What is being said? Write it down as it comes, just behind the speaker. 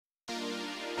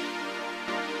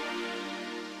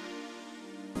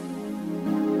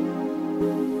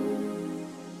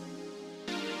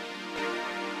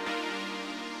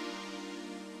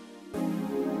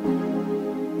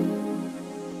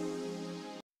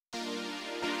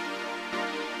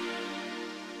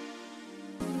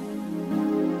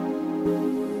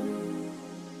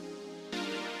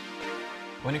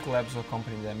Bionik Labs is a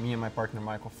company that me and my partner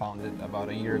Michael founded about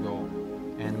a year ago,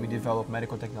 and we develop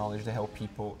medical technology to help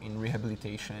people in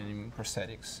rehabilitation and in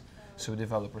prosthetics. So we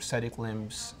develop prosthetic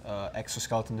limbs,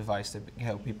 exoskeleton device that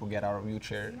help people get out of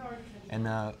wheelchair, and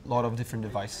a lot of different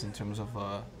devices in terms of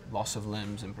loss of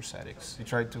limbs and prosthetics. We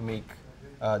try to make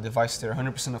devices that are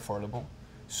 100% affordable,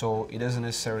 so it doesn't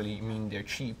necessarily mean they're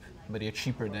cheap, but they're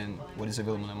cheaper than what is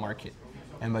available in the market.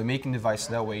 And by making devices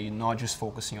that way, you're not just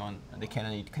focusing on the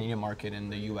Canadian market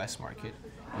and the US market.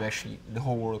 You actually, the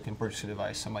whole world can purchase a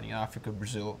device, somebody in Africa,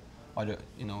 Brazil, other,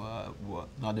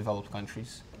 not developed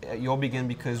countries. It all began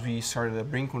because we started a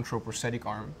brain control prosthetic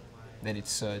arm, that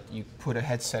it's, you put a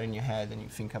headset in your head and you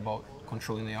think about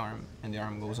controlling the arm, and the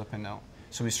arm goes up and down.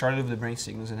 So we started with the brain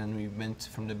signals, and then we went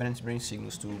from the brain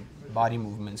signals to body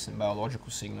movements and biological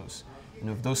signals.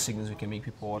 And with those signals, we can make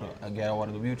people get out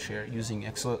of the wheelchair using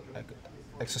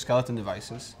exoskeleton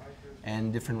devices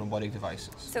and different robotic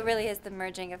devices. So it really is the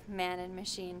merging of man and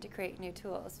machine to create new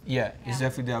tools. Yeah, it's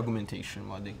definitely the augmentation,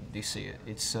 what they say it.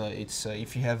 It's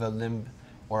if you have a limb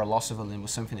or a loss of a limb or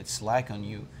something that's slack on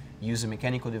you, use a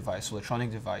mechanical device, electronic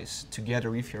device,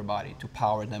 together with your body to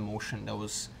power that motion that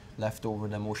was left over,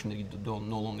 the motion that you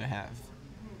no longer have.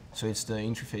 So it's the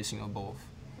interfacing of both.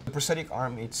 The prosthetic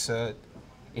arm, it's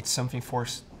something for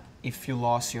if you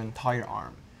lost your entire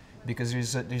arm, because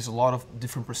there's a lot of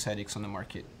different prosthetics on the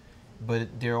market,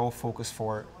 but they're all focused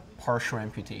for partial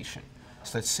amputation.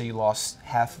 So let's say you lost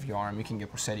half of your arm, you can get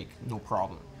prosthetic, no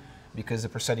problem, because the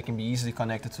prosthetic can be easily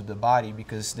connected to the body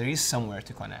because there is somewhere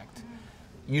to connect.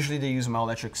 Usually they use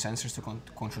myoelectric sensors to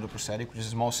control the prosthetic, which is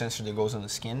a small sensor that goes on the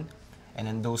skin, and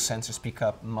then those sensors pick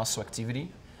up muscle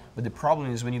activity. But the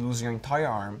problem is when you lose your entire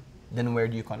arm, then where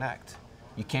do you connect?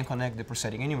 You can't connect the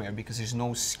prosthetic anywhere because there's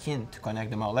no skin to connect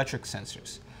the myoelectric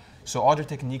sensors. So other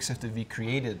techniques have to be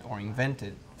created or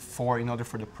invented in order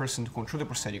for the person to control the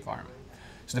prosthetic arm.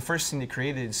 So the first thing they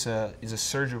created is a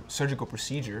surgical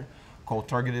procedure called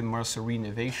targeted muscle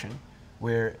reinnervation,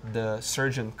 where the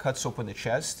surgeon cuts open the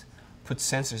chest, puts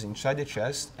sensors inside the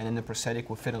chest, and then the prosthetic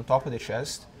will fit on top of the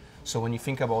chest. So when you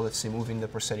think about, let's say, moving the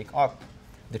prosthetic up,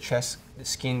 the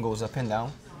skin goes up and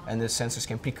down, and the sensors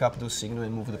can pick up those signals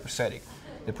and move the prosthetic.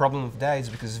 The problem with that is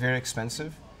because it's very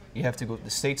expensive. You have to go to the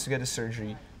States to get the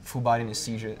surgery, full body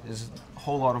anesthesia. There's a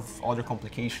whole lot of other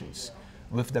complications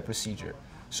with the procedure.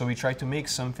 So we try to make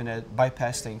something that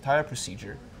bypasses the entire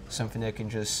procedure, something that can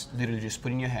just literally just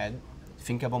put in your head,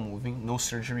 think about moving, no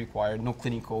surgery required, no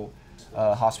clinical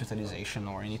hospitalization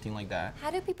or anything like that.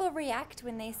 How do people react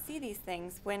when they see these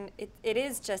things? When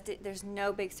there's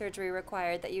no big surgery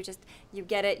required, that you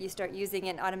get it, you start using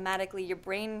it, and automatically your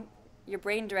brain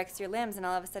directs your limbs, and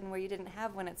all of a sudden where you didn't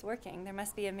have when it's working. There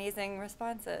must be amazing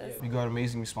responses. We got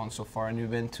amazing response so far, and we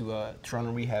went to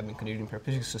Toronto Rehab and Canadian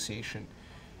Paraplegic Association.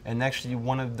 And actually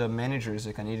one of the managers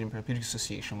of the Canadian Paraplegic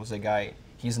Association was a guy,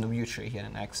 he's in a wheelchair, he had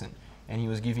an accident, and he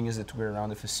was giving us a tour around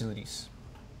the facilities.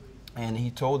 And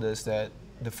he told us that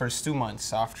the first 2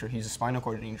 months after his spinal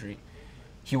cord injury,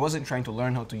 he wasn't trying to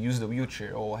learn how to use the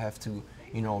wheelchair, or have to,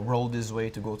 roll this way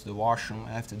to go to the washroom,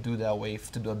 I have to do that way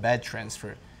to do a bed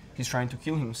transfer. He's trying to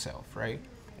kill himself, right?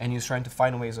 And he was trying to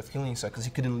find ways of killing himself because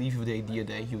he couldn't live with the idea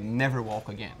that he would never walk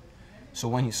again. So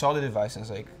when he saw the device, he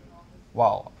was like,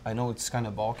 wow, I know it's kind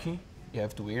of bulky, you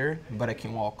have to wear it, but I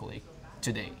can walk like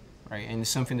today, right? And it's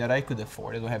something that I could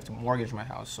afford. I don't have to mortgage my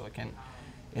house, so I can,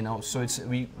 so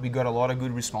we got a lot of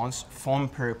good response from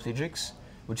paraplegics,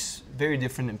 which is very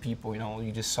different than people,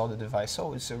 you just saw the device,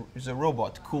 oh, it's a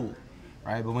robot, cool.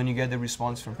 Right? But when you get the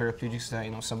response from paraplegics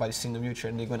that somebody's sitting in the wheelchair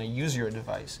and they're going to use your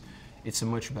device, it's a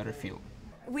much better feel.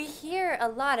 We hear a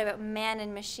lot about man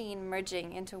and machine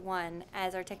merging into one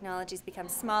as our technologies become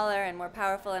smaller and more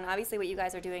powerful, and obviously what you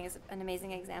guys are doing is an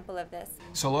amazing example of this.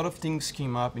 So a lot of things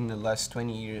came up in the last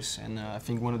 20 years, and I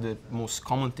think one of the most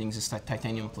common things is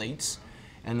titanium plates.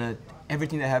 And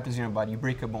everything that happens in your body, you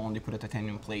break a bone, they put a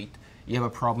titanium plate. You have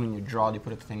a problem in your jaw, they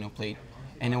put a titanium plate.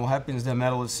 And then what happens, the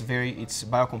metal is it's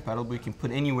biocompatible. You can put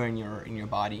anywhere in your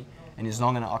body, and it's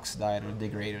not going to oxidize or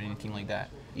degrade or anything like that.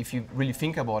 If you really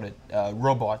think about it, a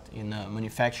robot in a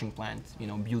manufacturing plant,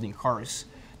 building cars,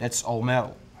 that's all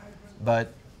metal.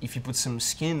 But if you put some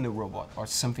skin in the robot or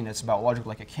something that's biological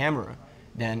like a camera,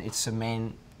 then it's a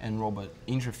man and robot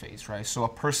interface, right? So a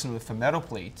person with a metal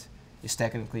plate is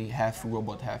technically half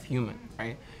robot, half human,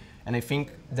 right? And I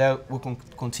think that will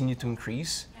continue to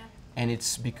increase. And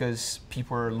it's because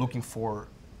people are looking for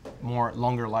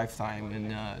longer lifetime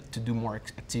and to do more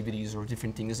activities or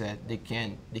different things that they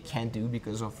can't do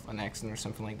because of an accident or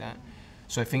something like that.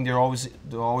 So I think they're always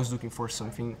looking for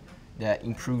something that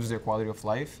improves their quality of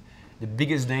life. The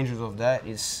biggest dangers of that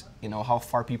is how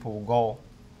far people will go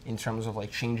in terms of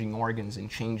like changing organs and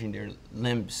changing their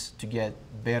limbs to get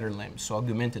better limbs, so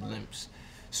augmented limbs.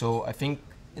 So I think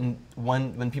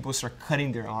when people start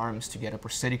cutting their arms to get a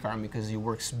prosthetic arm because it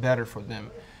works better for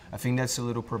them, I think that's a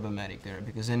little problematic there,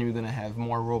 because then you're going to have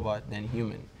more robot than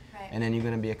human. Right. And then you're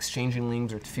going to be exchanging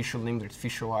limbs,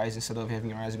 artificial eyes. Instead of having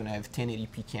your eyes, you're going to have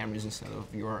 1080p cameras instead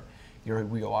of your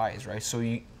real eyes, right? So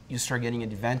you start getting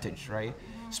an advantage, right?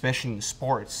 Especially in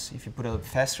sports, if you put a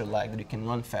faster leg, you can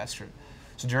run faster.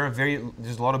 So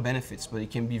there's a lot of benefits, but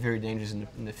it can be very dangerous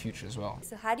in the future as well.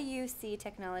 So how do you see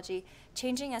technology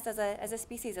changing us as a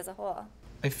species as a whole?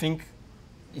 I think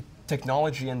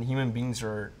technology and human beings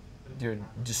they're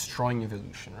destroying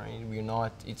evolution, right?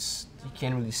 You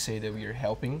can't really say that we are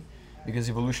helping, because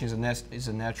evolution is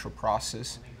a natural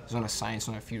process. It's not a science,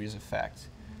 not a theory, it's a fact.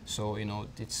 So, you know,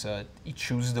 it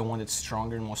chooses the one that's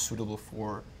stronger and more suitable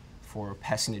for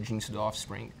passing the genes to the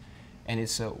offspring. And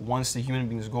it's once the human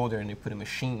beings go there and they put a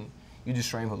machine, you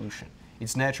destroy evolution.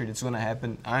 It's natural, it's going to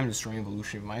happen. I'm destroying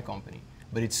evolution with my company,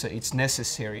 but it's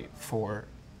necessary for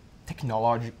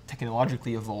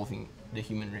technologically evolving the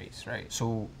human race, right?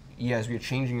 So yes, we are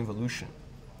changing evolution,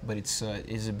 but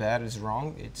is it bad? Is it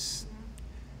wrong?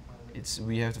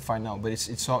 We have to find out. But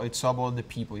it's all about the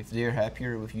people. If they're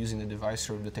happier with using the device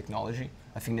or the technology,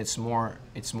 I think it's more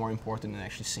important than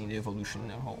actually seeing the evolution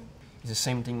in a whole. It's the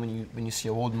same thing when you see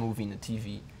an old movie in the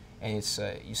TV, and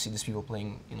you see these people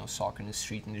playing soccer in the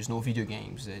street, and there's no video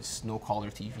games, there's no color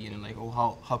TV, and like, oh,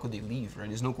 how could they leave, right?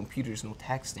 There's no computers, no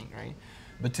texting, right?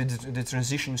 But the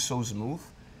transition is so smooth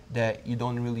that you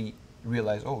don't really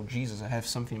realize, oh Jesus, I have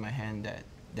something in my hand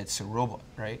that's a robot,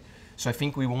 right? So I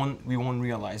think we won't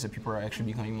realize that people are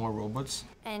actually becoming more robots.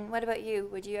 And what about you?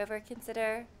 Would you ever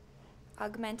consider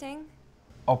augmenting?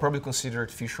 I'll probably consider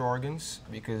artificial organs,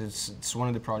 because it's one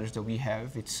of the projects that we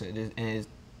have.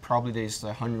 Probably there's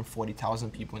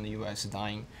 140,000 people in the U.S.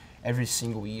 dying every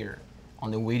single year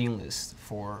on the waiting list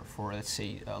for let's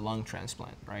say a lung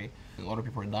transplant, right? And a lot of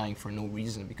people are dying for no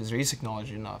reason, because there is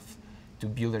technology enough to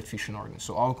build artificial organs.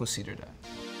 So I'll consider that.